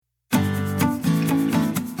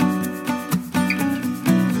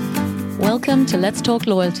Welcome to Let's Talk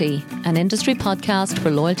Loyalty, an industry podcast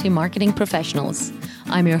for loyalty marketing professionals.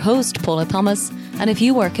 I'm your host, Paula Thomas, and if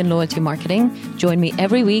you work in loyalty marketing, join me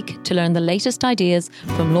every week to learn the latest ideas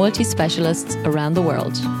from loyalty specialists around the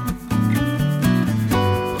world.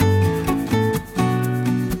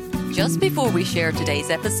 Just before we share today's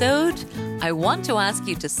episode, I want to ask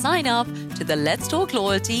you to sign up to the Let's Talk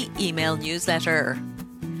Loyalty email newsletter.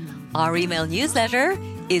 Our email newsletter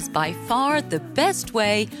is by far the best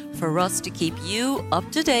way for us to keep you up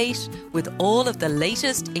to date with all of the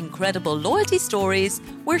latest incredible loyalty stories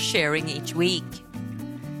we're sharing each week.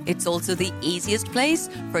 It's also the easiest place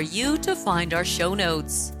for you to find our show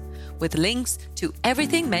notes, with links to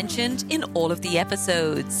everything mentioned in all of the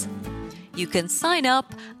episodes. You can sign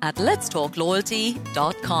up at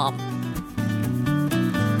letstalkloyalty.com.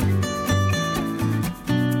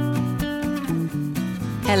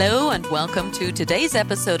 Hello and welcome to today's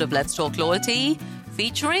episode of Let's Talk Loyalty,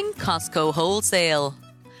 featuring Costco Wholesale,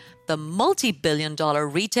 the multi-billion-dollar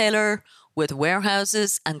retailer with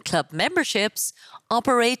warehouses and club memberships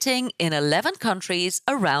operating in 11 countries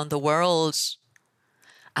around the world.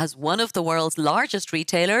 As one of the world's largest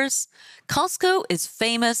retailers, Costco is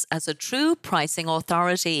famous as a true pricing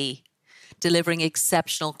authority, delivering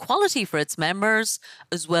exceptional quality for its members,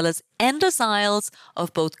 as well as endless aisles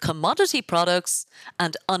of both commodity products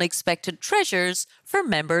and unexpected treasures for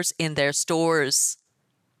members in their stores.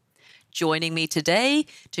 Joining me today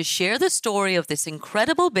to share the story of this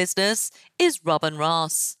incredible business is Robin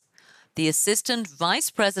Ross, the Assistant Vice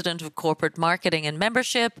President of Corporate Marketing and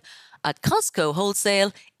Membership at Costco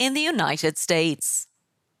Wholesale in the United States.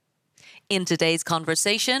 In today's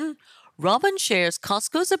conversation, Robin shares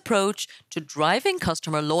Costco's approach to driving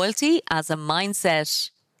customer loyalty as a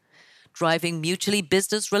mindset, driving mutually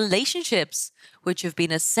business relationships, which have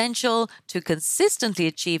been essential to consistently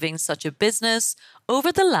achieving such a business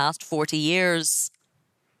over the last 40 years.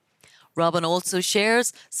 Robin also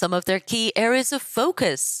shares some of their key areas of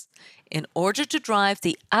focus in order to drive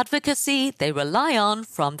the advocacy they rely on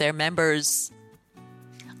from their members.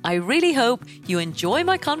 I really hope you enjoy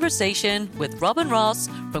my conversation with Robin Ross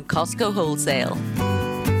from Costco Wholesale.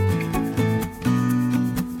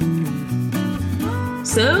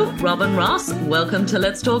 So, Robin Ross, welcome to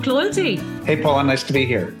Let's Talk Loyalty. Hey, Paula, nice to be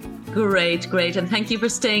here. Great. And thank you for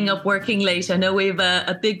staying up working late. I know we have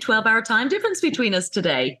a big 12-hour time difference between us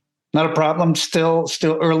today. Not a problem. Still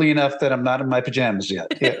early enough that I'm not in my pajamas yet.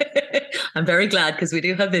 Yeah. I'm very glad because we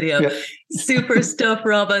do have video. Yeah. Super stuff,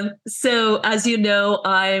 Robin. So as you know,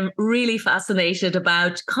 I'm really fascinated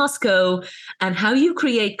about Costco and how you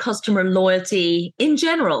create customer loyalty in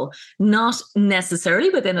general, not necessarily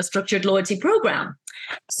within a structured loyalty program.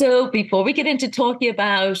 So before we get into talking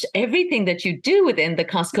about everything that you do within the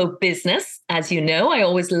Costco business, as you know, I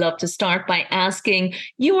always love to start by asking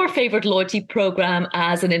your favorite loyalty program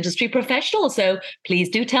as an industry professional. So please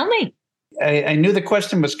do tell me. I knew the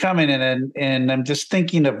question was coming, and I'm just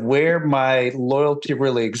thinking of where my loyalty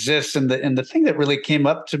really exists. And the thing that really came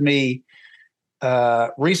up to me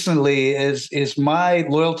recently is my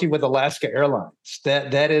loyalty with Alaska Airlines.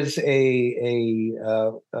 That is they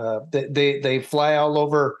fly all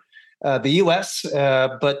over the U.S.,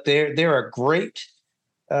 but they're a great.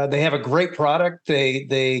 They have a great product.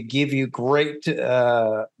 They give you great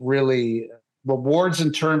really rewards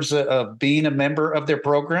in terms of being a member of their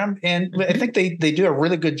program. And I think they do a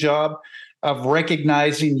really good job of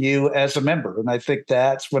recognizing you as a member. And I think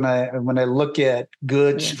that's when I look at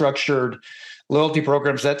good structured loyalty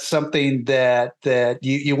programs, that's something that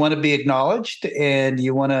you want to be acknowledged and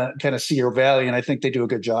you want to kind of see your value. And I think they do a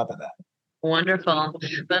good job of that. Wonderful.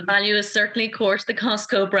 The value is certainly, of course, the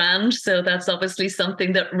Costco brand. So that's obviously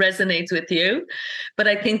something that resonates with you. But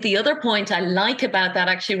I think the other point I like about that,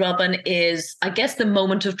 actually, Robin, is, I guess, the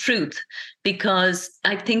moment of truth, because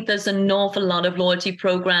I think there's an awful lot of loyalty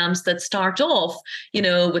programs that start off,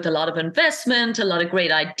 with a lot of investment, a lot of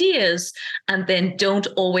great ideas, and then don't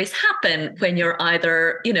always happen when you're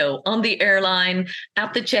either, on the airline,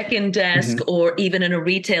 at the check-in desk, or even in a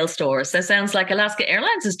retail store. So it sounds like Alaska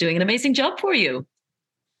Airlines is doing an amazing job for you.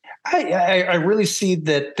 I really see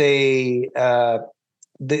that they try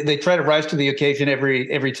to rise to the occasion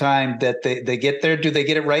every time that they get there. Do they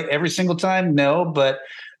get it right every single time? No, but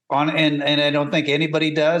and I don't think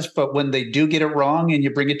anybody does. But when they do get it wrong and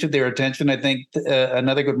you bring it to their attention, I think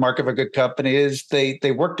another good mark of a good company is they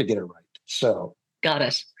work to get it right. So. Got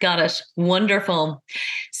it. Wonderful.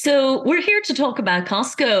 So we're here to talk about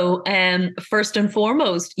Costco. First and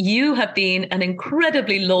foremost, you have been an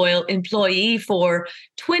incredibly loyal employee for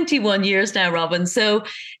 21 years now, Robin. So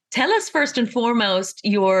tell us first and foremost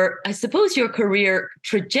I suppose your career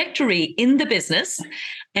trajectory in the business.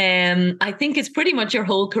 I think it's pretty much your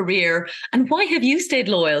whole career. And why have you stayed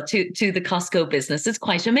loyal to the Costco business? It's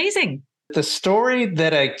quite amazing. The story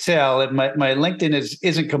that I tell, my LinkedIn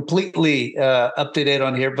isn't completely up to date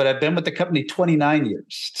on here, but I've been with the company 29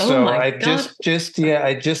 years. Oh so my I've God.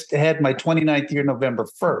 I just had my 29th year, November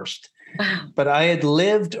 1st. Wow. But I had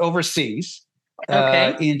lived overseas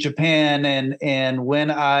Okay. in Japan. And when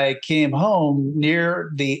I came home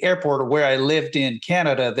near the airport where I lived in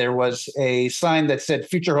Canada, there was a sign that said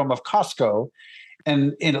future home of Costco.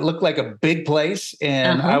 And it looked like a big place.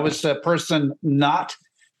 And I was a person not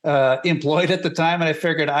employed at the time. And I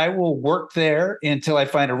figured I will work there until I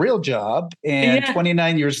find a real job. And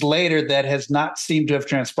 29 years later, that has not seemed to have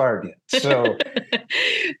transpired yet. So,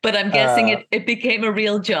 but I'm guessing it became a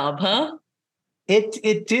real job, huh?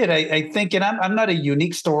 It did. I think, and I'm not a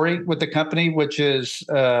unique story with the company, which is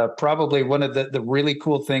probably one of the really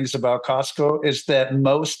cool things about Costco is that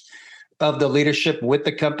most of the leadership with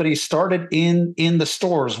the company started in the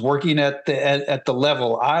stores, working at the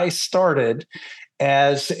level. I started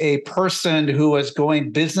as a person who was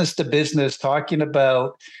going business to business, talking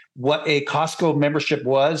about what a Costco membership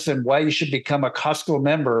was and why you should become a Costco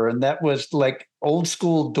member. And that was like old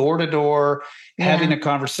school, door to door, having a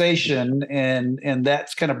conversation. And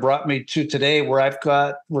that's kind of brought me to today, where I've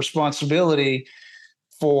got responsibility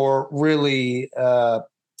for really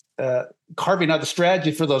carving out the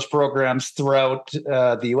strategy for those programs throughout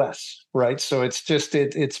the U.S. Right. So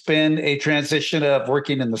it's been a transition of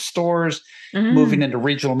working in the stores, moving into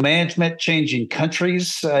regional management, changing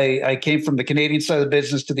countries. I came from the Canadian side of the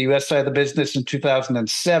business to the U.S. side of the business in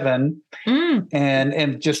 2007,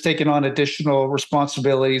 and just taking on additional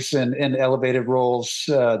responsibilities and elevated roles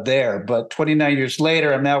there. But 29 years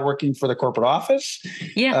later, I'm now working for the corporate office.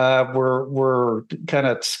 Yeah, we're kind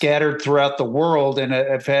of scattered throughout the world, and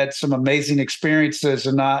I've had some amazing experiences,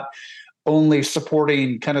 and not only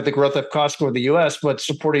supporting kind of the growth of Costco in the U.S., but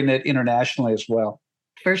supporting it internationally as well.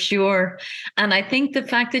 For sure. And I think the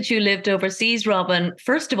fact that you lived overseas, Robin,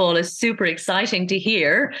 first of all, is super exciting to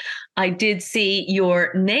hear. I did see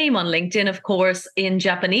your name on LinkedIn, of course, in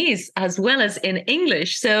Japanese as well as in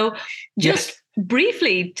English. So just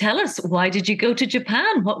briefly tell us, why did you go to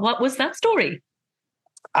Japan? What was that story?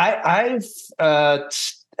 I've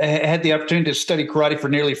had the opportunity to study karate for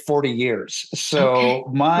nearly 40 years. So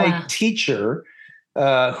my teacher,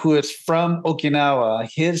 who is from Okinawa,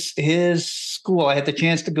 his school, I had the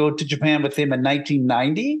chance to go to Japan with him in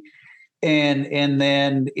 1990. And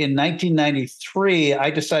then in 1993, I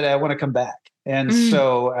decided I want to come back. And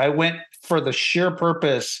so I went for the sheer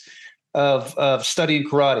purpose of studying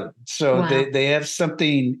karate. So they have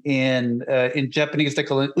something in Japanese they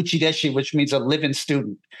call it uchideshi, which means a live-in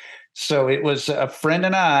student. So it was a friend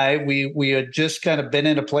and I, we had just kind of been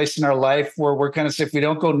in a place in our life where we're kind of saying, if we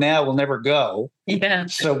don't go now, we'll never go. Yeah.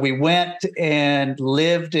 So we went and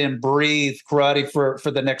lived and breathed karate for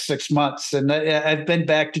the next 6 months. And I've been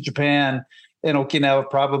back to Japan and Okinawa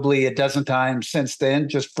probably a dozen times since then,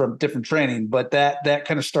 just from different training. But that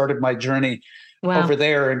kind of started my journey over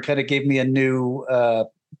there and kind of gave me a new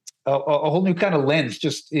a whole new kind of lens.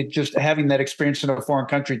 Just having that experience in a foreign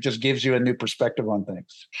country just gives you a new perspective on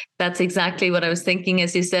things. That's exactly what I was thinking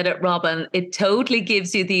as you said it, Robin. It totally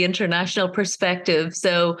gives you the international perspective.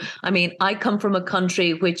 So, I mean, I come from a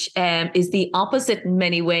country which is the opposite in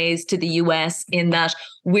many ways to the US, in that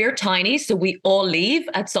we're tiny, so we all leave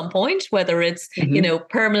at some point, whether it's,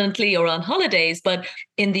 permanently or on holidays. But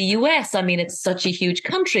in the US, I mean, it's such a huge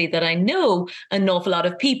country that I know an awful lot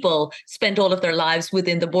of people spend all of their lives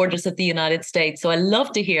within the borders of the United States. So I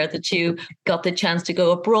love to hear that you got the chance to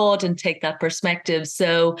go abroad and take that perspective.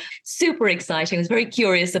 So super exciting. I was very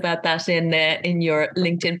curious about that in your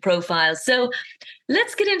LinkedIn profile. So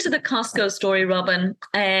let's get into the Costco story, Robin.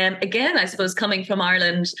 Again, I suppose coming from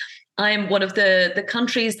Ireland, I'm one of the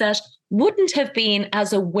countries that wouldn't have been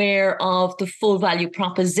as aware of the full value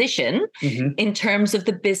proposition in terms of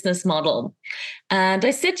the business model. And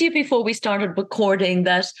I said to you before we started recording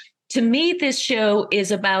that to me, this show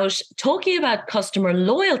is about talking about customer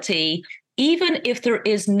loyalty, even if there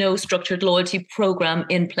is no structured loyalty program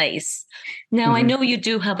in place. Now, I know you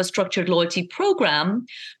do have a structured loyalty program,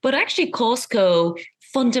 but actually Costco,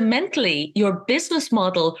 fundamentally, your business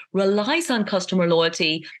model relies on customer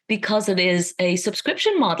loyalty because it is a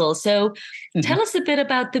subscription model. So tell us a bit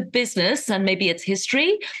about the business and maybe its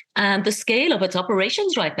history and the scale of its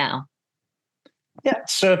operations right now. Yeah.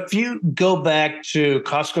 So if you go back to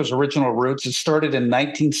Costco's original roots, it started in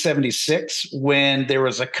 1976 when there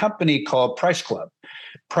was a company called Price Club.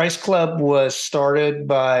 Price Club was started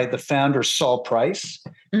by the founder, Saul Price.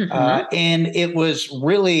 And it was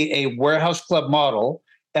really a warehouse club model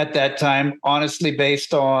at that time, honestly,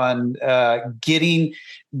 based on getting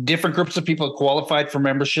different groups of people qualified for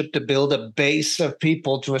membership to build a base of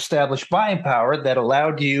people to establish buying power that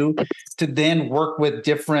allowed you to then work with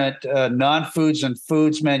different non-foods and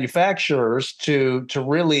foods manufacturers to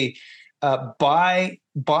really buy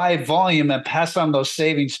volume and pass on those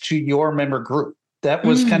savings to your member group. That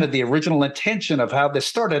was kind of the original intention of how this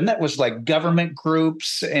started. And that was like government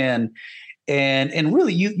groups and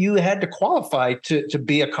really you had to qualify to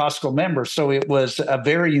be a Costco member. So it was a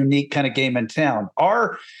very unique kind of game in town.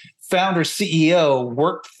 Our founder CEO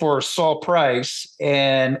worked for Saul Price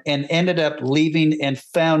and ended up leaving and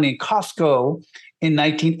founding Costco in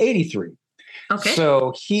 1983. Okay.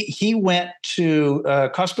 So he went to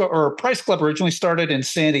Costco, or Price Club originally started in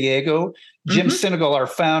San Diego. Jim Sinegal, our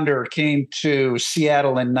founder, came to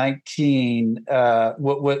Seattle in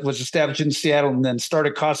was established in Seattle and then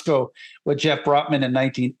started Costco with Jeff Brotman in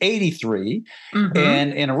 1983.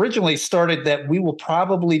 And originally started that we will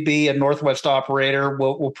probably be a Northwest operator.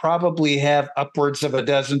 We'll probably have upwards of a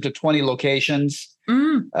dozen to 20 locations.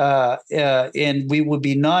 And we will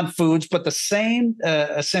be non-foods, but the same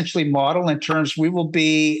essentially model in terms we will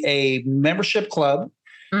be a membership club.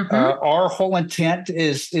 Our whole intent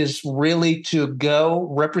is really to go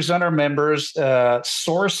represent our members,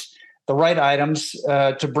 source the right items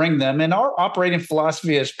to bring them. And our operating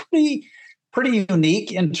philosophy is pretty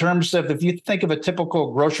unique in terms of, if you think of a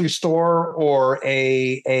typical grocery store or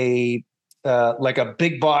a like a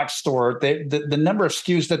big box store, the number of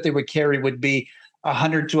SKUs that they would carry would be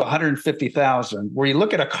 100 to 150,000. Where you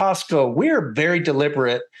look at a Costco, we're very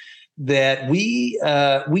deliberate that we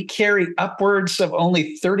carry upwards of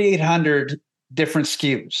only 3,800 different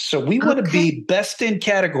SKUs. So we want to be best in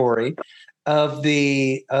category of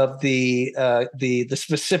the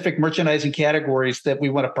specific merchandising categories that we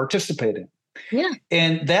want to participate in. Yeah.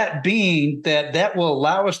 And that being that will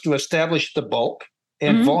allow us to establish the bulk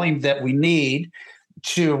and volume that we need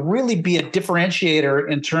to really be a differentiator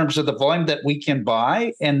in terms of the volume that we can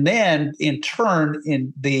buy, and then in turn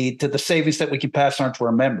to the savings that we can pass on to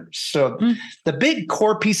our members. So the big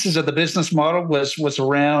core pieces of the business model was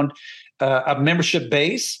around a membership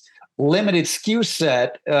base, limited SKU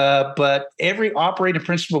set, but every operating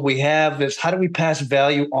principle we have is how do we pass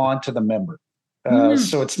value on to the member?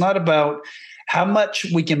 So it's not about how much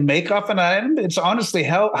we can make off an item. It's honestly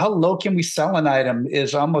how low can we sell an item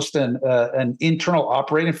is almost an internal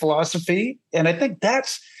operating philosophy. And I think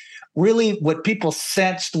that's really what people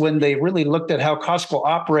sensed when they really looked at how Costco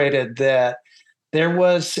operated, that there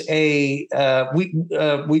was it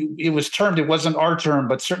was termed, it wasn't our term,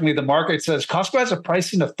 but certainly the market says Costco has a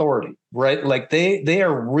pricing authority, right? Like they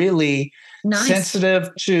are really sensitive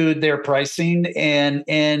to their pricing,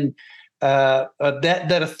 and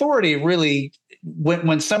that authority really,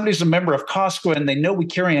 when somebody's a member of Costco and they know we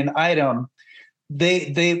carry an item,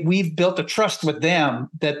 we've built a trust with them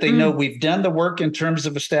that they know we've done the work in terms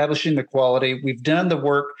of establishing the quality. We've done the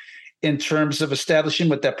work in terms of establishing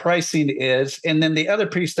what that pricing is. And then the other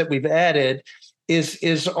piece that we've added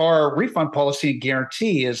is our refund policy and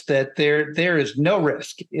guarantee, is that there is no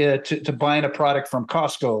risk to buying a product from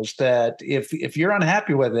Costco's, that if you're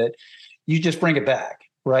unhappy with it, you just bring it back.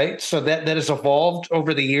 Right. So that has evolved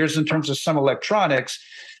over the years in terms of some electronics.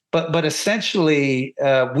 But essentially,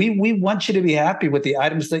 we want you to be happy with the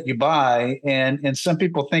items that you buy. And some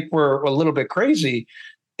people think we're a little bit crazy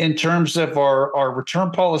in terms of our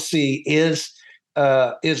return policy is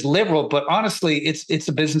liberal. But honestly, it's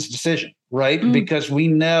a business decision. Right. Because we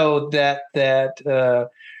know that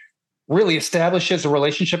really establishes a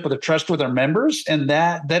relationship with a trust with our members. And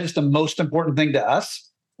that is the most important thing to us.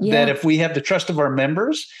 Yeah. That if we have the trust of our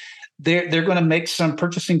members, they're going to make some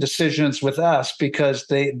purchasing decisions with us because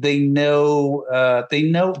they know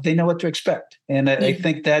what to expect, and I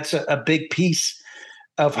think that's a big piece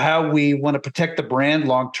of how we want to protect the brand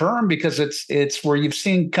long term, because it's where you've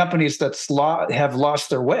seen companies that have lost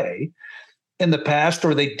their way in the past,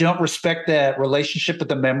 or they don't respect that relationship with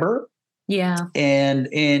the member. Yeah. And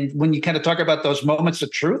when you kind of talk about those moments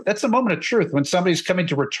of truth, that's a moment of truth when somebody's coming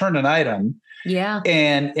to return an item. Yeah.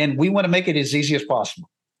 And we want to make it as easy as possible.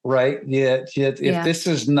 Right. Yeah. If this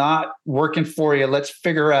is not working for you, let's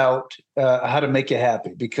figure out how to make you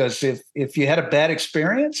happy. Because if you had a bad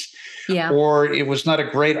experience, or it was not a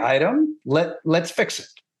great item, let's fix it.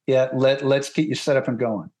 Yeah. Let's get you set up and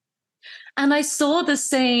going. And I saw the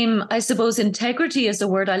same, I suppose, integrity is a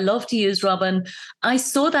word I love to use, Robin. I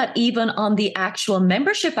saw that even on the actual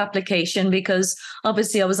membership application, because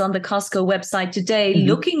obviously I was on the Costco website today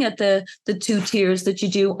looking at the two tiers that you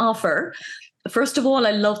do offer. First of all,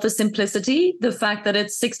 I love the simplicity, the fact that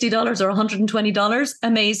it's $60 or $120,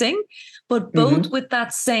 amazing. But both with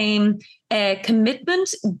that same commitment,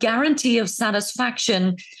 guarantee of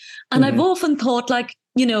satisfaction. And I've often thought, like,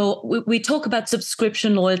 you know, we talk about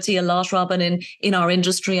subscription loyalty a lot, Robin, in our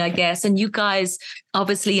industry, I guess, and you guys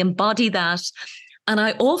obviously embody that. And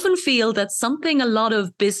I often feel that something a lot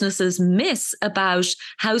of businesses miss about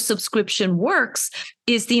how subscription works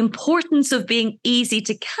is the importance of being easy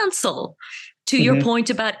to cancel. To your point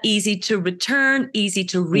about easy to return, easy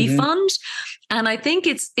to refund. And I think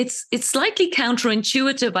it's slightly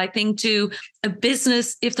counterintuitive, I think, to a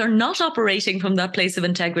business, if they're not operating from that place of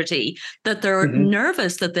integrity, that they're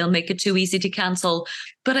nervous that they'll make it too easy to cancel.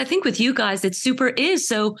 But I think with you guys, it super is.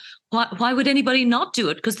 So why would anybody not do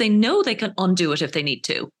it? Because they know they can undo it if they need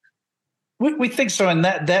to. We think so. And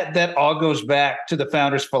that all goes back to the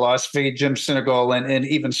founder's philosophy, Jim Sinegal and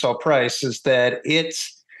even Saul Price, is that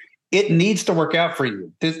it needs to work out for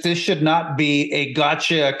you. This should not be a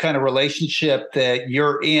gotcha kind of relationship that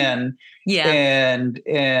you're in, and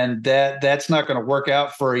that's not going to work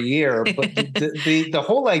out for a year. But the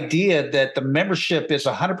whole idea that the membership is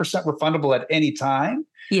 100% refundable at any time,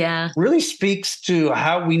 really speaks to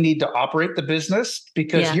how we need to operate the business.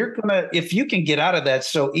 Because if you can get out of that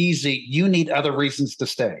so easy, you need other reasons to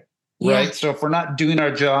stay, right? So if we're not doing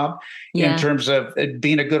our job in terms of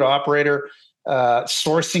being a good operator,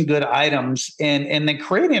 sourcing good items, and then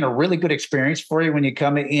creating a really good experience for you when you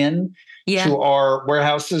come in to our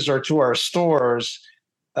warehouses or to our stores,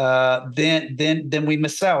 then we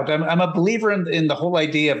miss out. I'm a believer in the whole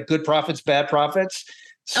idea of good profits, bad profits.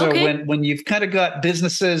 So when you've kind of got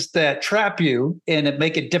businesses that trap you and it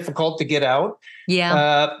make it difficult to get out,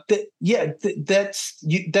 that's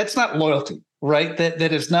not loyalty, right?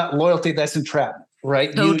 That is not loyalty. That's entrapment,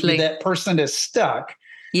 right? Totally. That person is stuck.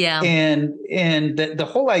 And the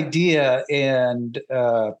whole idea and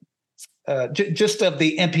just of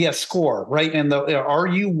the NPS score, right? And are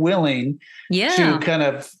you willing to kind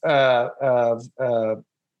of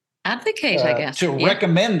advocate, I guess, to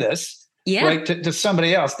recommend this, right, to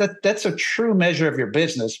somebody else? That's a true measure of your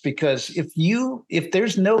business. Because if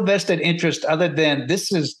there's no vested interest other than this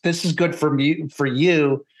is good for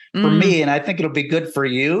you, for me, and I think it'll be good for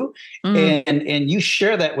you, and you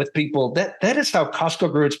share that with people. That is how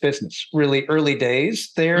Costco grew its business. Really early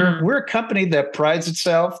days. We're a company that prides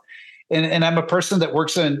itself, and I'm a person that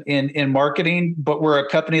works in marketing, but we're a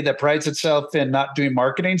company that prides itself in not doing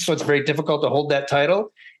marketing. So it's very difficult to hold that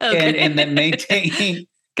title and then maintain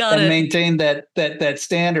maintain that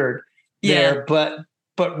standard there. But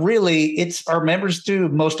really, it's our members do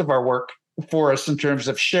most of our work for us in terms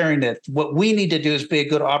of sharing it. What we need to do is be a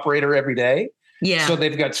good operator every day. So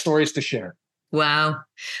they've got stories to share. Wow.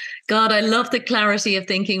 God, I love the clarity of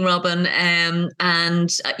thinking, Robin.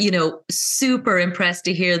 And, you know, super impressed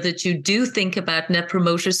to hear that you do think about Net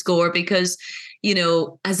Promoter Score, because, you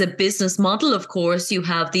know, as a business model, of course, you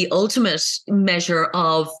have the ultimate measure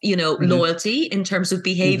of, you know, loyalty in terms of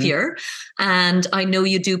behavior. And I know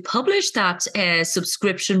you do publish that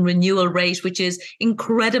subscription renewal rate, which is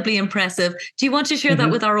incredibly impressive. Do you want to share that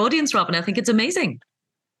with our audience, Robin? I think it's amazing.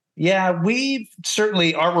 Yeah,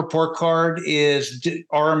 our report card is,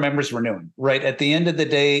 are our members renewing, right? At the end of the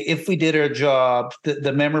day, if we did our job,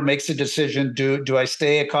 the member makes a decision, do I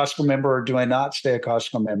stay a Costco member or do I not stay a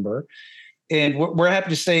Costco member? And we're happy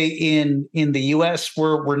to say in the US,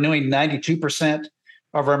 we're renewing 92%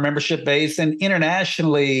 of our membership base. And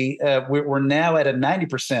internationally, we're now at a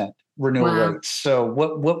 90% renewal rate. So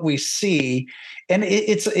what we see, and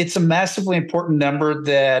it's a massively important number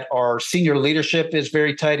that our senior leadership is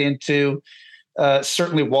very tied into.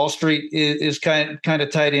 Certainly Wall Street is kind of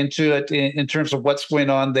tied into it in terms of what's going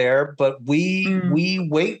on there. But we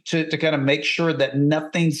wait to kind of make sure that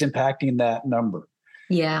nothing's impacting that number.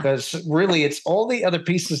 Because really it's all the other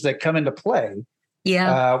pieces that come into play.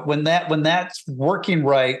 When that's working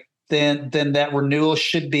right, then that renewal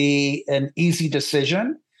should be an easy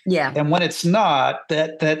decision. And when it's not,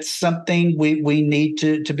 that's something we need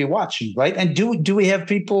to be watching, right? And do we have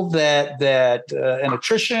people that an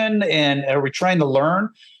attrition, and are we trying to learn?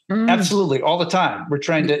 Absolutely, all the time. We're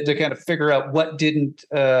trying to kind of figure out what didn't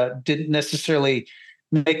necessarily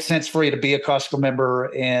make sense for you to be a Costco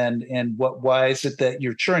member, and why is it that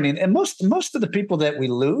you're churning? And most of the people that we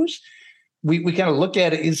lose, we kind of look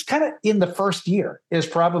at it is kind of in the first year is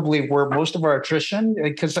probably where most of our attrition,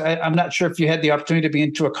 because I'm not sure if you had the opportunity to be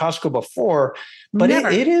into a Costco before, but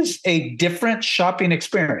it is a different shopping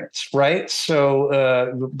experience, right?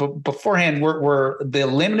 So beforehand, we're the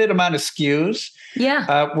limited amount of SKUs.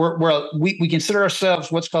 Yeah. We consider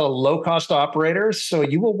ourselves what's called low cost operators. So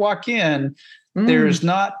you will walk in. There is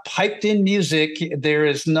not piped in music. There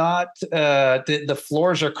is not the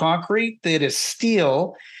floors are concrete. It is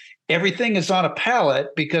steel. Everything is on a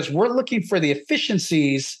pallet because we're looking for the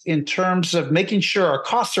efficiencies in terms of making sure our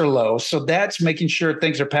costs are low. So that's making sure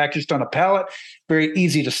things are packaged on a pallet, very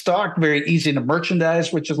easy to stock, very easy to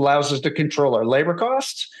merchandise, which allows us to control our labor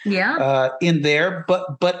costs in there,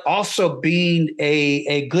 but also being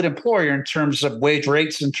a good employer in terms of wage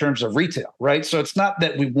rates, in terms of retail, right? So it's not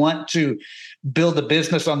that we want to build a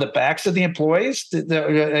business on the backs of the employees.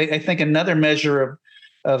 I think another measure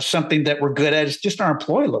of something that we're good at is just our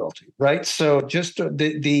employee loyalty, right? So just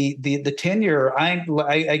the tenure. I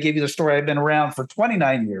gave you the story. I've been around for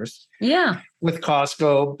 29 years, with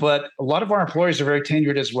Costco, but a lot of our employees are very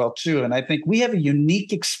tenured as well too. And I think we have a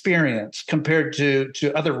unique experience compared to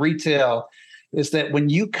other retail, is that when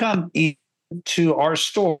you come into our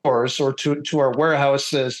stores or to our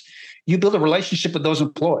warehouses, you build a relationship with those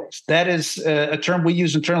employees. That is a term we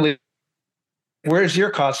use internally. Where's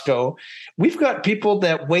your Costco? We've got people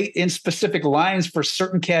that wait in specific lines for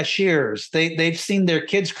certain cashiers. They've seen their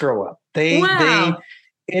kids grow up. I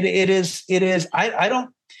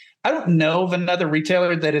don't know of another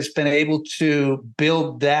retailer that has been able to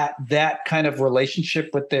build that kind of relationship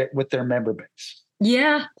with their member base.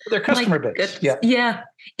 Yeah. Their customer base. Yeah.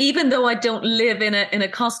 Even though I don't live in a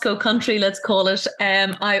Costco country, let's call it,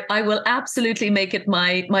 I will absolutely make it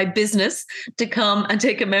my business to come and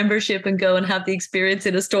take a membership and go and have the experience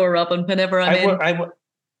in a store, Robin, whenever I'll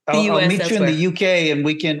meet you in the UK and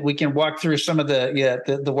we can walk through some of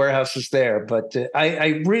the warehouses there. But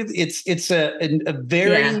I really, it's a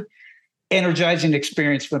very energizing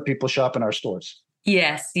experience when people shop in our stores.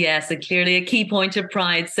 Yes, and clearly a key point of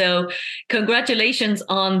pride. So congratulations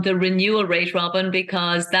on the renewal rate, Robin,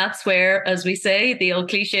 because that's where, as we say, the old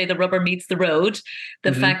cliche, the rubber meets the road.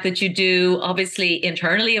 The fact that you do, obviously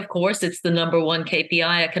internally, of course, it's the number one KPI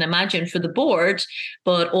I can imagine for the board,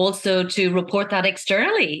 but also to report that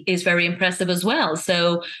externally is very impressive as well.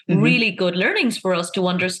 So really good learnings for us to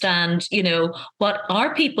understand, what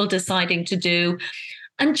are people deciding to do?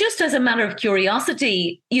 And just as a matter of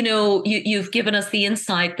curiosity, you've given us the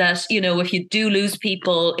insight that, if you do lose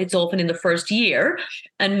people, it's often in the first year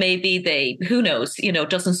and maybe they, who knows,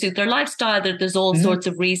 doesn't suit their lifestyle. There's all sorts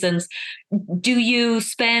of reasons. Do you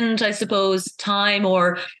spend, I suppose, time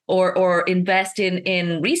or invest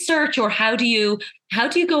in research, or how do you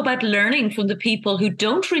go about learning from the people who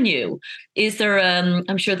don't renew? Is there,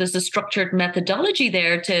 I'm sure there's a structured methodology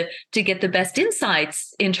there to get the best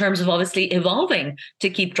insights in terms of obviously evolving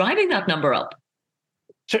to keep driving that number up?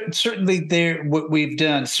 Certainly we've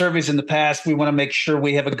done surveys in the past. We want to make sure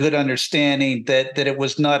we have a good understanding that it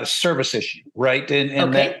was not a service issue, right?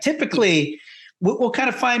 And that typically we'll kind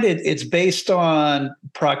of find it's based on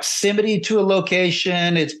proximity to a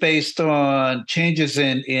location. It's based on changes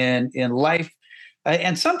in life.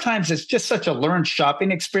 And sometimes it's just such a learned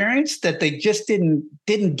shopping experience that they just didn't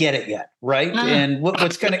get it yet, right? And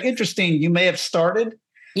what's kind of interesting, you may have started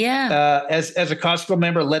as a Costco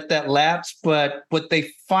member, let that lapse, but they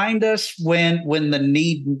find us when the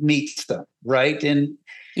need meets them, right? And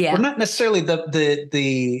we're not necessarily we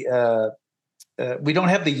don't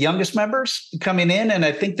have the youngest members coming in, and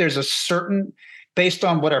I think there's a certain, based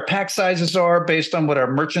on what our pack sizes are, based on what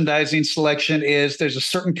our merchandising selection is, there's a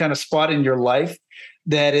certain kind of spot in your life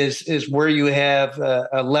that is where you have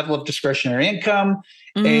a level of discretionary income,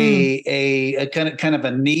 a kind of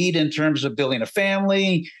a need in terms of building a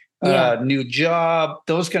family, new job,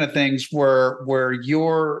 those kind of things, where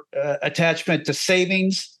your attachment to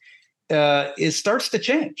savings starts to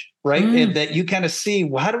change, right? And that you kind of see,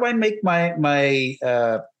 well, how do I make my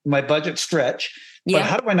budget stretch? But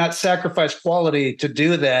how do I not sacrifice quality to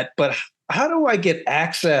do that? But how do I get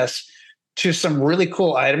access to some really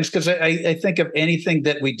cool items? Because I think of anything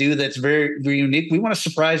that we do that's very, very unique, we want to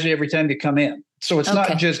surprise you every time you come in. So it's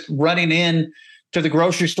not just running in to the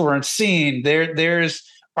grocery store and seeing. There's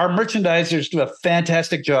our merchandisers do a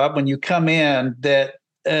fantastic job when you come in, that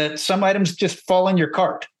some items just fall in your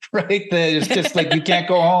cart, right? That it's just like you can't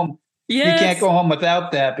go home. You can't go home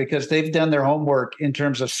without that, because they've done their homework in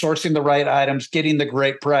terms of sourcing the right items, getting the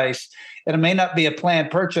great price. And it may not be a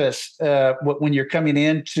planned purchase when you're coming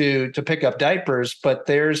in to pick up diapers, but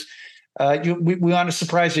there's we want to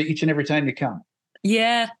surprise you each and every time you come.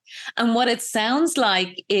 Yeah. And what it sounds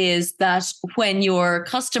like is that when your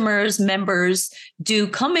customers, members do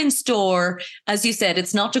come in store, as you said,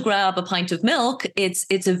 it's not to grab a pint of milk.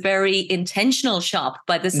 It's a very intentional shop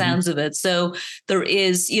by the sounds of it. So there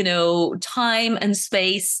is, time and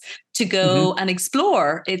space to go and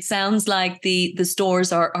explore. It sounds like the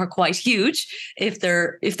stores are quite huge if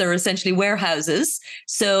they're essentially warehouses.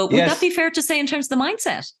 So would that be fair to say in terms of the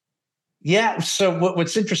mindset? Yeah. So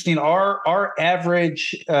what's interesting, our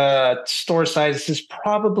average store size is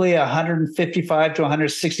probably 155 to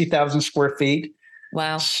 160,000 square feet.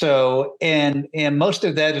 Wow. So, and most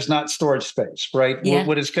of that is not storage space, right? Yeah.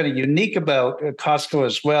 What is kind of unique about Costco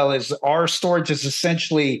as well is our storage is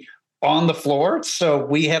essentially on the floor. So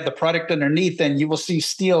we have the product underneath, and you will see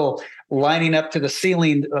steel lining up to the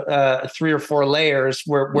ceiling, 3 or 4 layers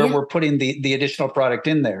where we're putting the additional product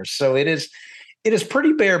in there. So it is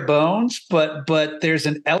pretty bare bones, but there's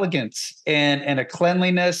an elegance and a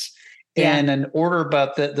cleanliness and an order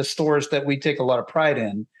about the stores that we take a lot of pride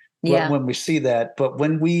in when we see that. But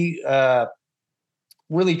when we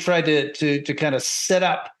really try to kind of set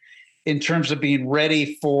up in terms of being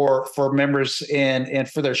ready for members and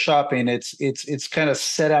for their shopping, it's kind of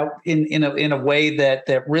set out in a way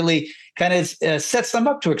that really kind of sets them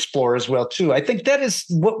up to explore as well too. I think that is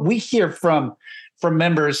what we hear from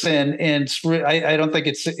members, and I don't think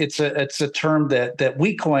it's a term that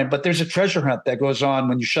we coined, but there's a treasure hunt that goes on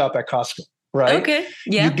when you shop at Costco, right? Okay,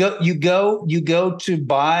 yeah. You go to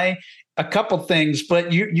buy a couple things,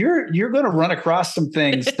 but you're going to run across some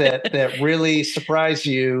things that really surprise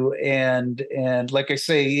you, and like I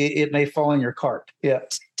say, it may fall in your cart. Yeah.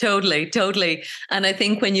 Totally. And I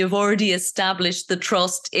think when you've already established the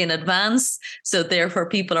trust in advance, so therefore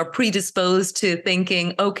people are predisposed to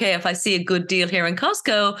thinking, okay, if I see a good deal here in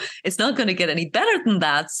Costco, it's not going to get any better than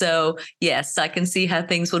that. So yes, I can see how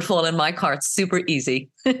things would fall in my cart super easy.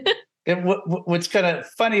 And what's kind of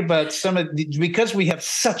funny about some of because we have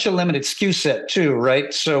such a limited SKU set too,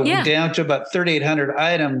 right? So we're down to about 3,800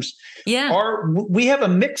 items. Yeah. We have a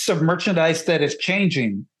mix of merchandise that is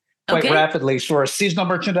changing quite rapidly. So our seasonal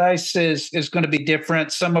merchandise is going to be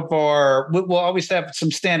different. Some of we'll always have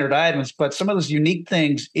some standard items, but some of those unique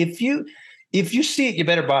things, if you see it, you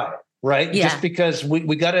better buy it, right? Yeah. Just because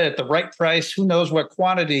we got it at the right price. Who knows what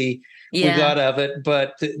quantity we got of it?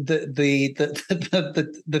 But the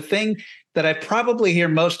thing that I probably hear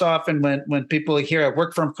most often when people hear I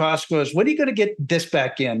work from Costco is, when are you going to get this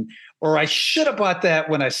back in? Or I should have bought that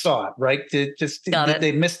when I saw it, right?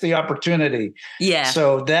 They missed the opportunity. Yeah.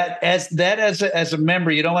 So as a member,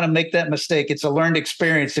 you don't want to make that mistake. It's a learned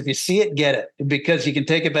experience. If you see it, get it, because you can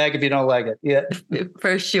take it back if you don't like it. Yeah.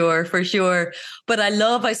 For sure. But I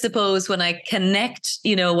love, I suppose, when I connect,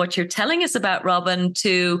 what you're telling us about, Robin,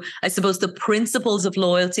 to, I suppose, the principles of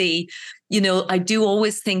loyalty. I do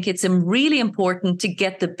always think it's really important to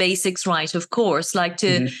get the basics right, of course, like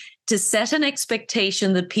to set an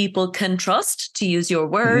expectation that people can trust, to use your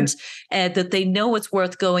words, that they know it's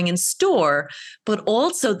worth going in store. But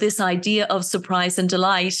also this idea of surprise and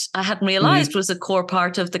delight, I hadn't realized was a core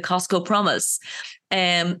part of the Costco promise.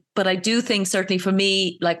 But I do think, certainly for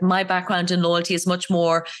me, like my background in loyalty is much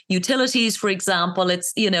more utilities, for example.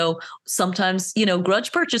 It's, sometimes,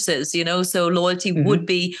 grudge purchases, so loyalty would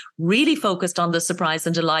be really focused on the surprise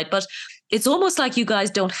and delight. But it's almost like you guys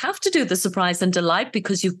don't have to do the surprise and delight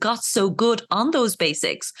because you've got so good on those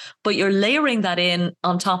basics, but you're layering that in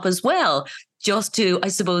on top as well, just to, I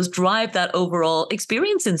suppose, drive that overall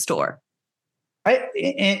experience in store.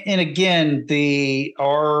 And again,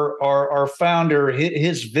 our founder,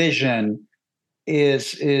 his vision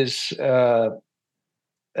is when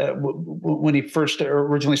he first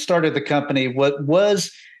originally started the company, what was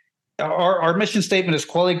our mission statement is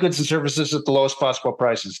quality goods and services at the lowest possible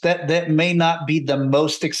prices. That may not be the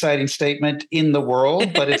most exciting statement in the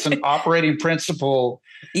world, but it's an operating principle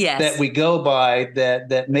that we go by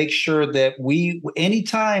that makes sure that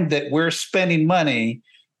anytime that we're spending money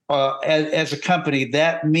as a company,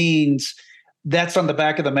 that means that's on the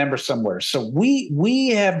back of the member somewhere. So we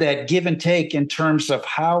have that give and take in terms of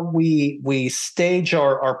how we stage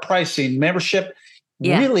our pricing. Membership,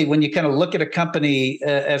 really, when you kind of look at a company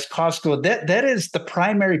as Costco, that is the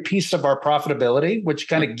primary piece of our profitability, which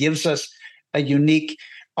kind of gives us a unique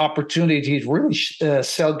opportunity to really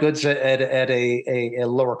sell goods at a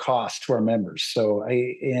lower cost to our members. So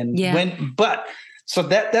So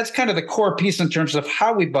that's kind of the core piece in terms of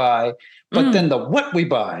how we buy, but then the what we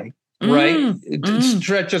buy, right? It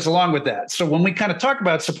stretches along with that. So when we kind of talk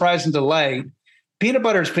about surprise and delight, peanut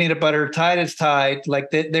butter is peanut butter, Tide is Tide.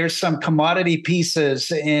 Like there's some commodity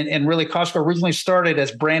pieces, and really Costco originally started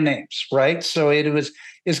as brand names, right? So it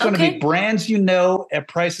is going to be brands you know at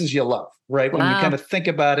prices you love, right? When you kind of think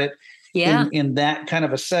about it in that kind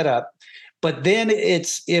of a setup. But then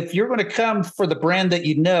it's, if you're going to come for the brand that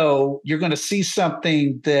you know, you're going to see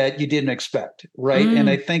something that you didn't expect, right? And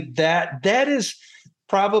I think that is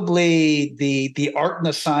probably the art and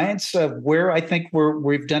the science of where I think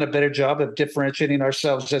we've done a better job of differentiating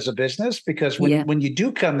ourselves as a business. Because when you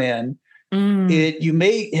do come in, you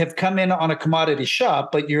may have come in on a commodity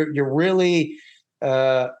shop, but you're really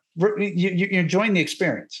you're enjoying the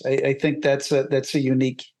experience. I think that's a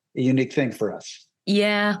unique thing for us.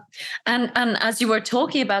 Yeah. And as you were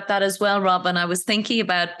talking about that as well, Robin, I was thinking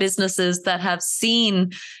about businesses that have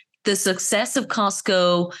seen the success of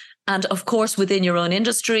Costco. And of course, within your own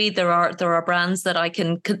industry, there are brands that I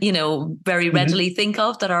can, very readily think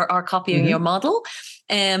of that are copying your model.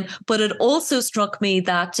 But it also struck me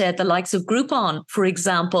that the likes of Groupon, for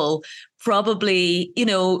example, probably,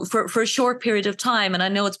 for a short period of time, and I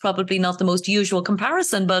know it's probably not the most usual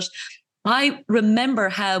comparison, but I remember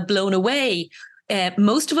how blown away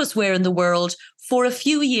most of us were in the world for a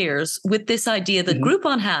few years with this idea that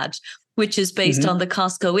Groupon had, which is based on the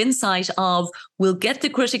Costco insight of, we'll get the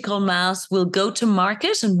critical mass, we'll go to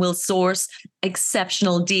market and we'll source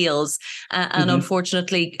exceptional deals. And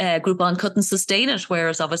unfortunately, Groupon couldn't sustain it,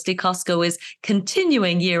 whereas obviously Costco is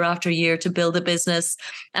continuing year after year to build a business.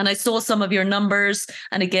 And I saw some of your numbers.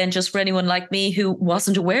 And again, just for anyone like me who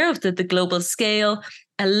wasn't aware of the global scale,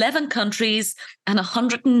 11 countries and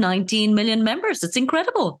 119 million members. It's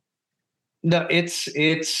incredible. No, it's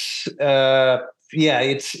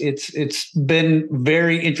been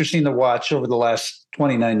very interesting to watch over the last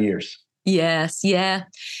 29 years. Yes. Yeah.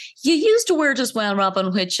 You used a word as well,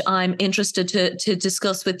 Robin, which I'm interested to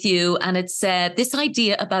discuss with you. And it's this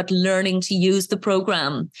idea about learning to use the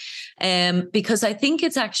program. Because I think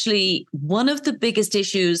it's actually one of the biggest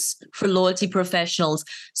issues for loyalty professionals.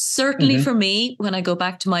 Certainly for me, when I go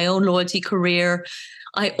back to my own loyalty career,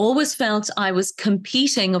 I always felt I was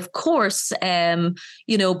competing, of course,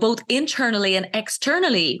 both internally and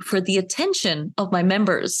externally for the attention of my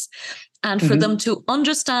members. And for them to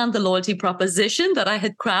understand the loyalty proposition that I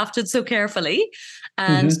had crafted so carefully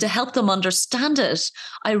and to help them understand it.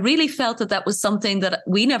 I really felt that was something that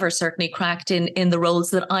we never certainly cracked in the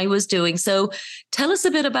roles that I was doing. So tell us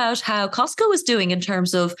a bit about how Costco is doing in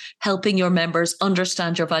terms of helping your members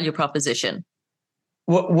understand your value proposition.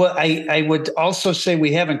 Well, I would also say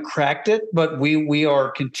we haven't cracked it, but we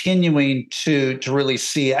are continuing to really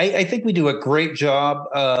see. I think we do a great job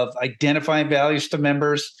of identifying values to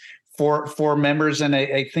members, for members. And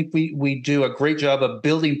I think we do a great job of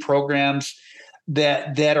building programs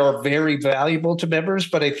that are very valuable to members.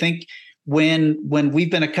 But I think when we've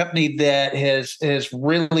been a company that has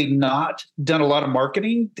really not done a lot of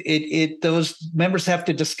marketing, those members have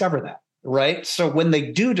to discover that, right? So when they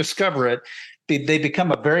do discover it, they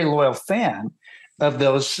become a very loyal fan of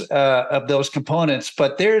those components.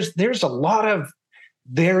 But there's a lot of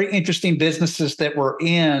very interesting businesses that we're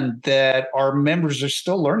in that our members are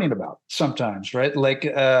still learning about sometimes, right? Like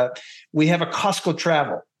we have a Costco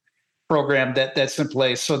travel program that's in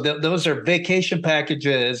place. So those are vacation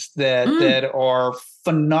packages that are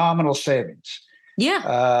phenomenal savings. Yeah.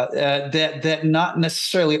 That not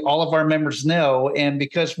necessarily all of our members know. And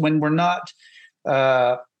because when we're not,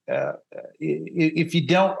 if you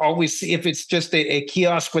don't always see, if it's just a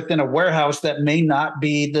kiosk within a warehouse, that may not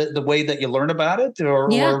be the way that you learn about it, or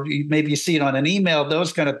maybe you see it on an email,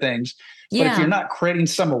 those kind of things. But if you're not creating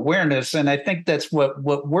some awareness, and I think that's what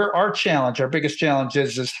our biggest challenge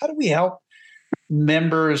is how do we help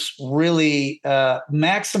members really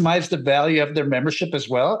maximize the value of their membership as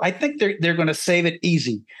well? I think they're going to save it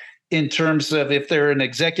easy. In terms of if they're an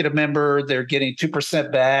executive member, they're getting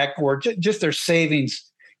 2% back, or just their savings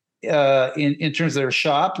in terms of their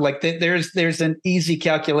shop. Like there's an easy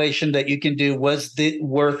calculation that you can do. Was it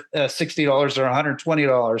worth $60 or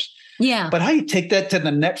 $120? Yeah. But how you take that to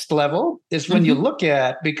the next level is when you look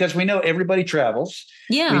at, because we know everybody travels.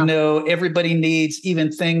 Yeah. We know everybody needs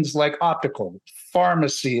even things like optical,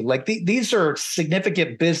 pharmacy. Like these are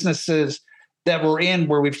significant businesses that we're in,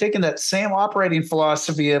 where we've taken that same operating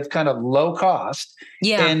philosophy of kind of low cost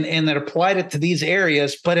and then applied it to these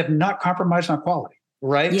areas, but have not compromised on quality.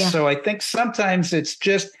 Right. Yeah. So I think sometimes it's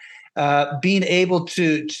just being able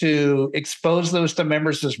to expose those to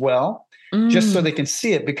members as well, just so they can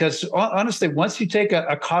see it. Because honestly, once you take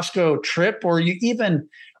a Costco trip, or you even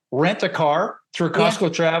rent a car through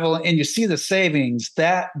Costco travel, and you see the savings,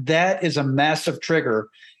 that is a massive trigger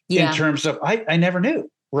in terms of, I never knew.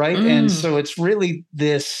 Right. And so it's really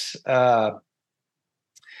this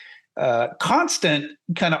constant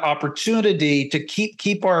kind of opportunity to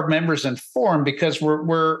keep our members informed, because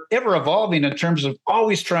we're ever evolving in terms of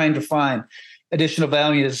always trying to find additional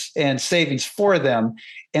values and savings for them.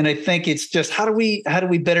 And I think it's just how do we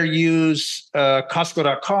better use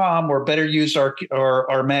Costco.com, or better use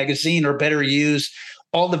our magazine, or better use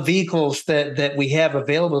all the vehicles that we have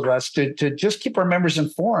available to us to just keep our members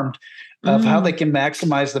informed of how they can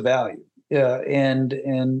maximize the value.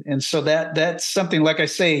 And so that's something, like I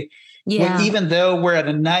say, even though we're at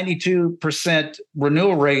a 92%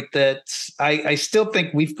 renewal rate, that I still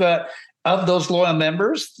think we've got, of those loyal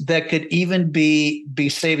members, that could even be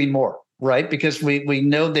saving more, right? Because we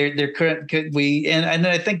know they're current, and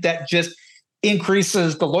I think that just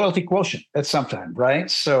increases the loyalty quotient at some time,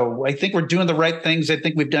 right? So I think we're doing the right things. I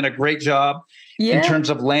think we've done a great job in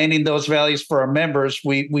terms of landing those values for our members.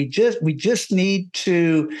 We just need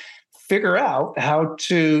to figure out how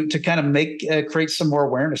to kind of create some more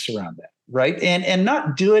awareness around that, right? And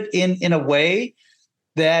not do it in a way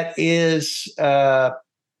that is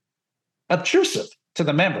obtrusive to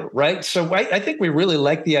the member, right? So I think we really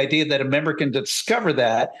like the idea that a member can discover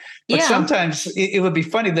that, but sometimes it would be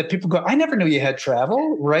funny that people go, I never knew you had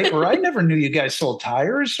travel, right? Or I never knew you guys sold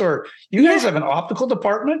tires, or you guys have an optical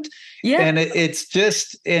department. And it's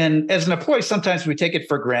just, and as an employee, sometimes we take it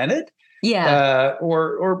for granted. But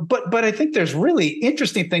I think there's really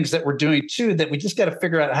interesting things that we're doing too, that we just got to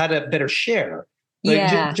figure out how to better share.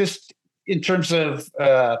 Like just in terms of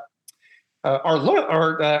our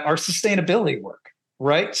sustainability work,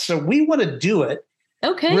 right? So we want to do it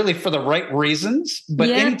really for the right reasons. But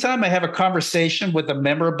anytime I have a conversation with a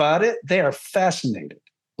member about it, they are fascinated,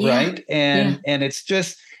 right? And it's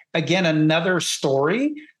just, again, another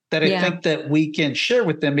story that I think that we can share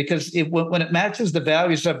with them, because when it matches the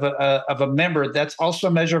values of a member, that's also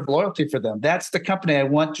a measure of loyalty for them. That's the company I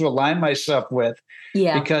want to align myself with,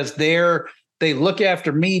 because they look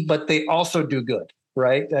after me, but they also do good,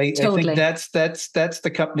 right? I think that's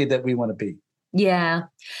the company that we want to be. Yeah.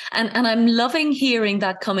 And I'm loving hearing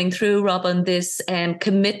that coming through, Robin, this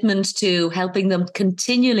commitment to helping them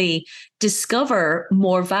continually discover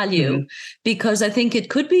more value, because I think it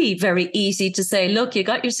could be very easy to say, look, you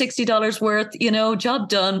got your $60 worth, job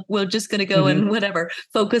done. We're just going to go and whatever,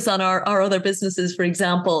 focus on our other businesses, for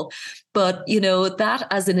example. But, that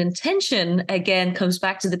as an intention, again, comes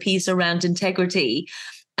back to the piece around integrity.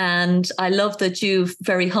 And I love that you've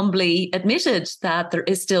very humbly admitted that there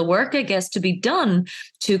is still work, I guess, to be done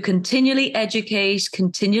to continually educate,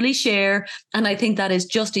 continually share. And I think that is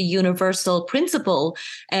just a universal principle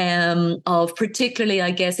of particularly, I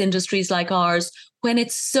guess, industries like ours, when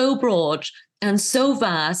it's so broad and so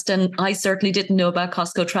vast. And I certainly didn't know about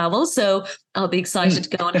Costco Travel, so I'll be excited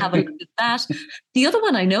to go and have a look at that. The other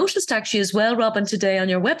one I noticed actually as well, Robin, today on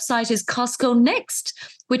your website is Costco Next,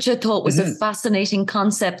 which I thought was a fascinating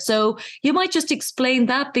concept. So you might just explain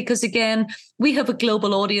that, because again, we have a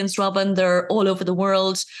global audience, Robin. They're all over the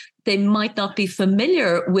world. They might not be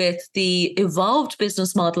familiar with the evolved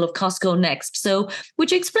business model of Costco Next. So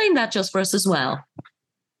would you explain that just for us as well?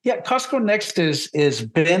 Yeah, Costco Next is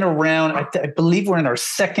been around. I believe we're in our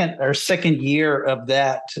second year of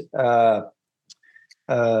that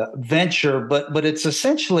venture, but it's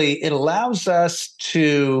essentially, it allows us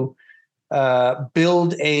to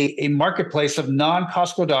build a marketplace of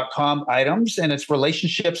non-Costco.com items, and its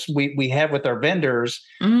relationships we have with our vendors,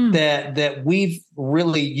 that we've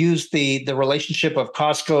really used the relationship of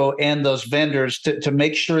Costco and those vendors to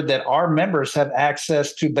make sure that our members have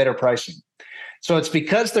access to better pricing. So it's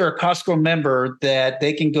because they're a Costco member that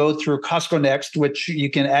they can go through Costco Next, which you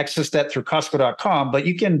can access that through Costco.com, but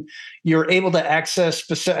you're able to access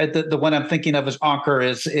the one I'm thinking of is Anker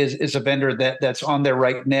is a vendor that's on there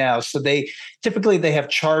right now. So they typically have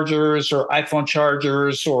chargers or iPhone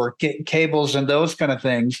chargers or cables and those kind of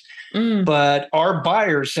things. But our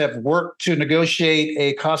buyers have worked to negotiate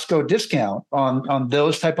a Costco discount on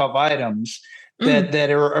those type of items that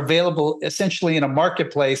are available essentially in a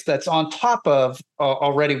marketplace that's on top of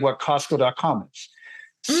already what Costco.com is.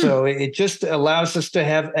 So it just allows us to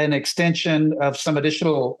have an extension of some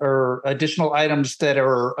additional items that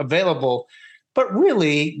are available. But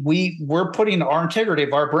really, we're putting our integrity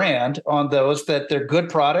of our brand on those, that they're good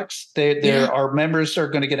products. Our members are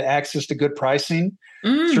going to get access to good pricing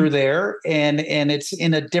through there. And it's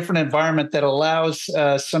in a different environment that allows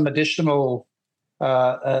some additional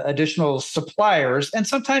suppliers, and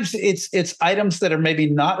sometimes it's items that are maybe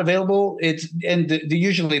not available.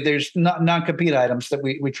 Usually there's non-compete items that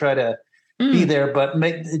we try to be there, but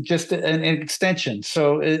make just an extension.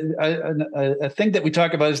 So a thing that we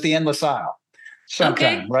talk about is the endless aisle.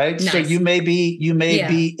 Sometimes, right? Nice. So you may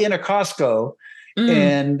be in a Costco,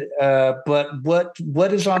 And but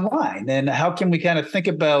what is online, and how can we kind of think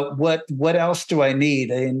about what else do I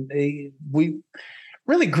need? And we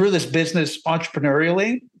really grew this business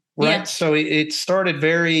entrepreneurially, right? Yeah. So it started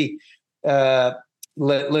very.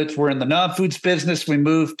 We're in the non-foods business. We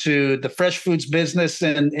moved to the fresh foods business,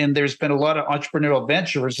 and there's been a lot of entrepreneurial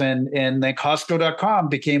ventures, and then Costco.com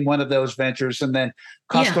became one of those ventures, and then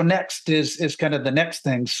Costco Next is kind of the next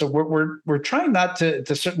thing. So we're trying not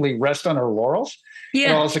to certainly rest on our laurels at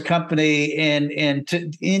all as a company, and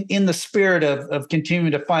in the spirit of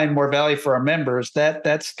continuing to find more value for our members.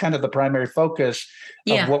 That's kind of the primary focus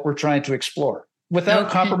of what we're trying to explore without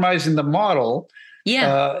compromising the model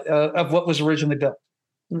of what was originally built.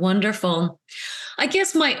 Wonderful. I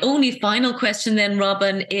guess my only final question then,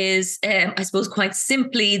 Robin, is I suppose quite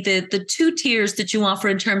simply the two tiers that you offer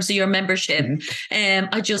in terms of your membership.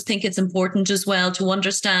 I just think it's important as well to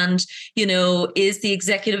understand, is the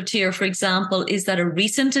executive tier, for example, is that a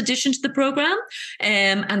recent addition to the program,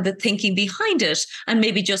 and the thinking behind it, and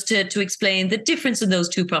maybe just to explain the difference in those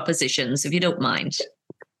two propositions, if you don't mind.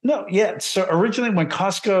 No, yeah. So originally when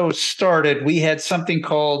Costco started, we had something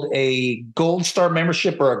called a Gold Star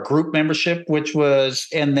membership or a group membership,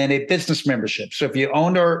 and then a business membership. So if you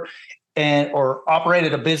owned or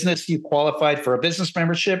operated a business, you qualified for a business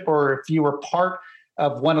membership, or if you were part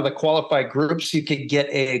of one of the qualified groups, you could get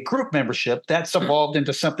a group membership. That's evolved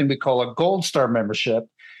into something we call a Gold Star membership.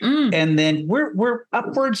 And then we're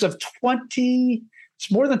upwards of 20. It's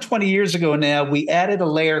more than 20 years ago now, we added a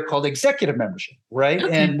layer called executive membership, right?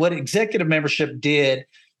 And what executive membership did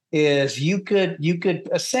is you could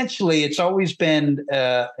essentially, it's always been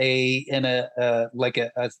a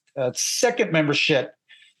second membership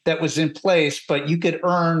that was in place, but you could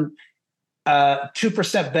earn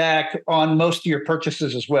 2% back on most of your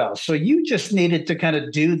purchases as well. So you just needed to kind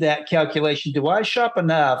of do that calculation. Do I shop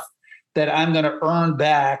enough that I'm going to earn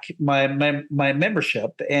back my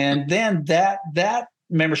membership? And then that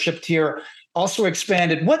membership tier also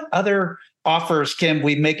expanded. What other offers can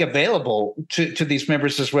we make available to these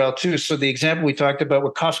members as well too? So the example we talked about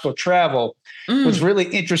with Costco Travel was really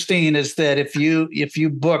interesting, is that if you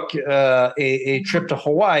book a trip to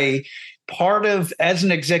Hawaii, as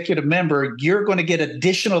an executive member, you're going to get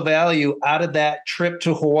additional value out of that trip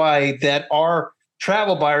to Hawaii that our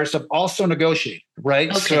travel buyers have also negotiated,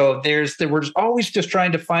 right? So we're always just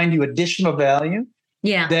trying to find you additional value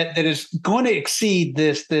that is going to exceed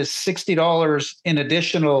this $60 in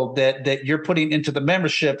additional that you're putting into the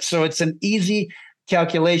membership. So it's an easy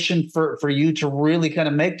calculation for you to really kind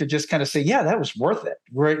of make, to just kind of say, yeah, that was worth it.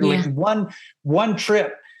 Right? Like one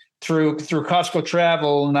trip through Costco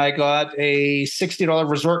Travel, and I got a $60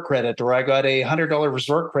 resort credit, or I got a $100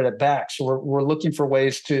 resort credit back. So we're looking for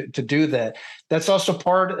ways to do that. That's also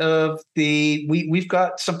part of we've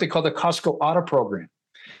got something called the Costco Auto Program.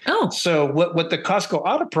 Oh, so what the Costco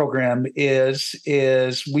Auto Program is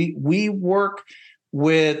we work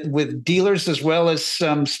with dealers as well as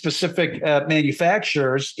some specific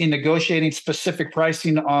manufacturers in negotiating specific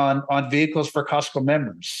pricing on vehicles for Costco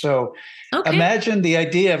members. So imagine the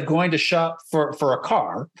idea of going to shop for a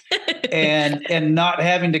car and not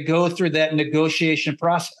having to go through that negotiation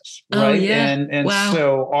process, right? And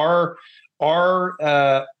so our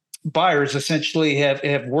buyers essentially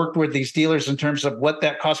have worked with these dealers in terms of what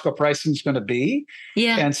that Costco pricing is going to be.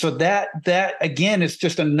 Yeah. And so that again is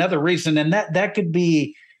just another reason. And that could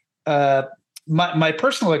be my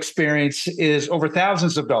personal experience is over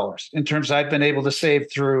thousands of dollars in terms I've been able to save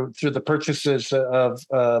through the purchases of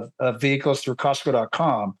vehicles through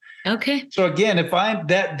Costco.com. Okay. So again,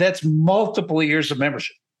 that's multiple years of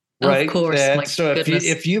membership. Right. Of course. So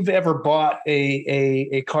if you've ever bought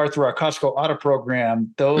a car through our Costco Auto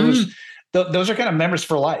Program, those are kind of members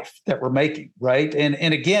for life that we're making. Right.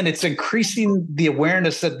 And again, it's increasing the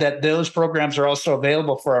awareness that those programs are also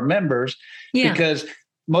available for our members, because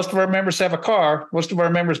most of our members have a car. Most of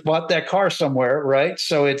our members bought that car somewhere. Right.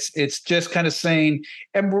 So it's just kind of saying,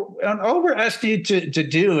 and all we're asking you to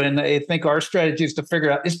do, and I think our strategy is to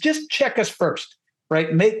figure out, is just check us first.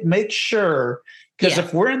 Right. Make sure. Because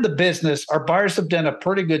if we're in the business, our buyers have done a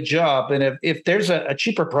pretty good job. And if there's a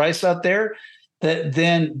cheaper price out there,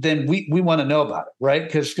 then we want to know about it, right?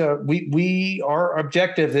 Because our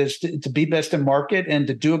objective is to be best in market and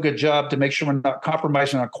to do a good job to make sure we're not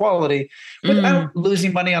compromising on quality without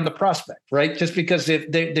losing money on the prospect, right? Just because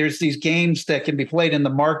if there's these games that can be played in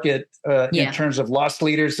the market in terms of loss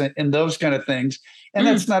leaders and those kind of things, and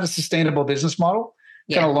that's not a sustainable business model.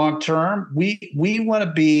 Kind of long term, we want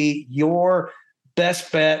to be your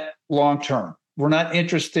best bet long term. We're not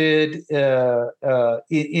interested in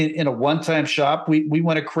a one-time shop. We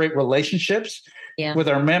want to create relationships with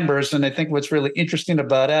our members. And I think what's really interesting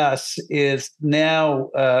about us is now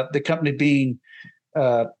the company being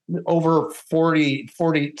over 40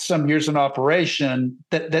 some years in operation,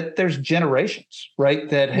 that there's generations, right,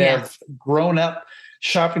 that have grown up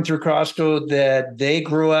shopping through Costco, that they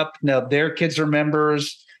grew up, now their kids are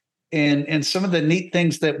members. And some of the neat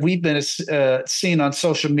things that we've been seeing on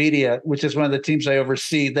social media, which is one of the teams I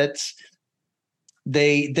oversee,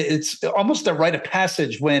 it's almost a rite of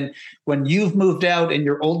passage when you've moved out and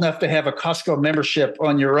you're old enough to have a Costco membership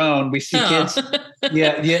on your own. We see kids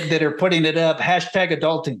that are putting it up,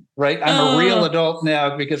 #adulting, right? I'm a real adult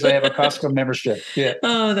now because I have a Costco membership. Yeah.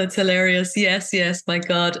 Oh, that's hilarious. Yes. My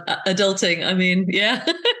God. Adulting. I mean, yeah.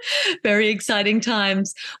 Very exciting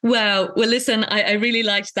times. Wow. Well, listen, I really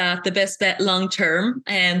liked that. The best bet long term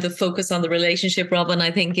and the focus on the relationship, Robin,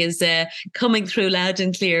 I think is coming through loud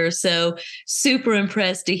and clear. So super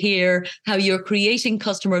impressed to hear how you're creating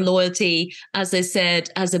customer loyalty, as I said,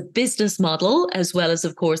 as a business model, as well as,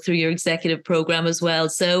 of course, through your executive program as well.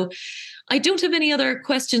 So I don't have any other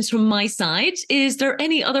questions from my side. Is there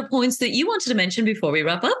any other points that you wanted to mention before we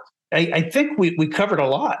wrap up? I think we covered a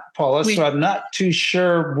lot, Paula. So I'm not too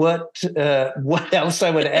sure what else I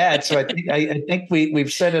would add. So I think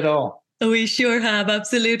we've said it all. We sure have.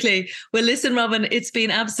 Absolutely. Well, listen, Robin, it's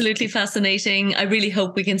been absolutely fascinating. I really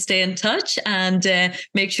hope we can stay in touch and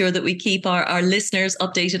make sure that we keep our listeners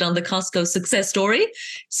updated on the Costco success story.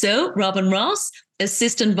 So, Robin Ross,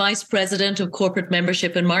 Assistant Vice President of Corporate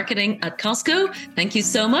Membership and Marketing at Costco. Thank you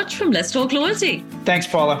so much from Let's Talk Loyalty. Thanks,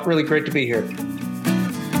 Paula. Really great to be here.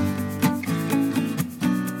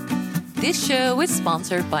 This show is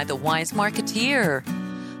sponsored by The Wise Marketeer,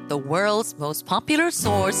 the world's most popular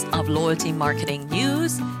source of loyalty marketing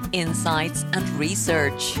news, insights, and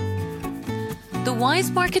research. The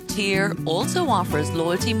Wise Marketeer also offers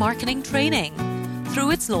loyalty marketing training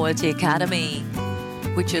through its Loyalty Academy,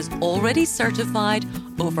 which has already certified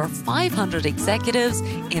over 500 executives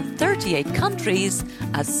in 38 countries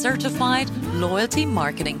as certified loyalty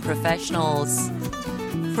marketing professionals.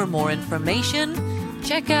 For more information,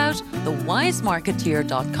 check out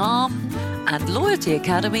thewisemarketeer.com and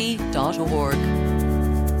loyaltyacademy.org.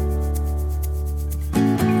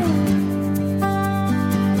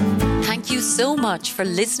 Thank you so much for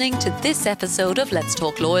listening to this episode of Let's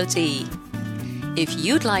Talk Loyalty. If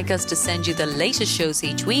you'd like us to send you the latest shows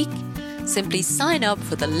each week, simply sign up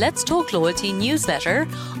for the Let's Talk Loyalty newsletter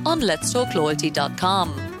on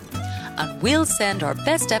letstalkloyalty.com, and we'll send our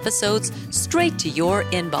best episodes straight to your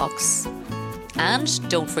inbox. And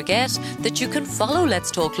don't forget that you can follow Let's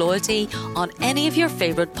Talk Loyalty on any of your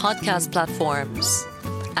favorite podcast platforms.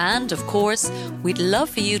 And of course, we'd love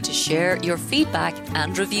for you to share your feedback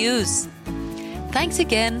and reviews. Thanks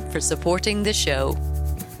again for supporting the show.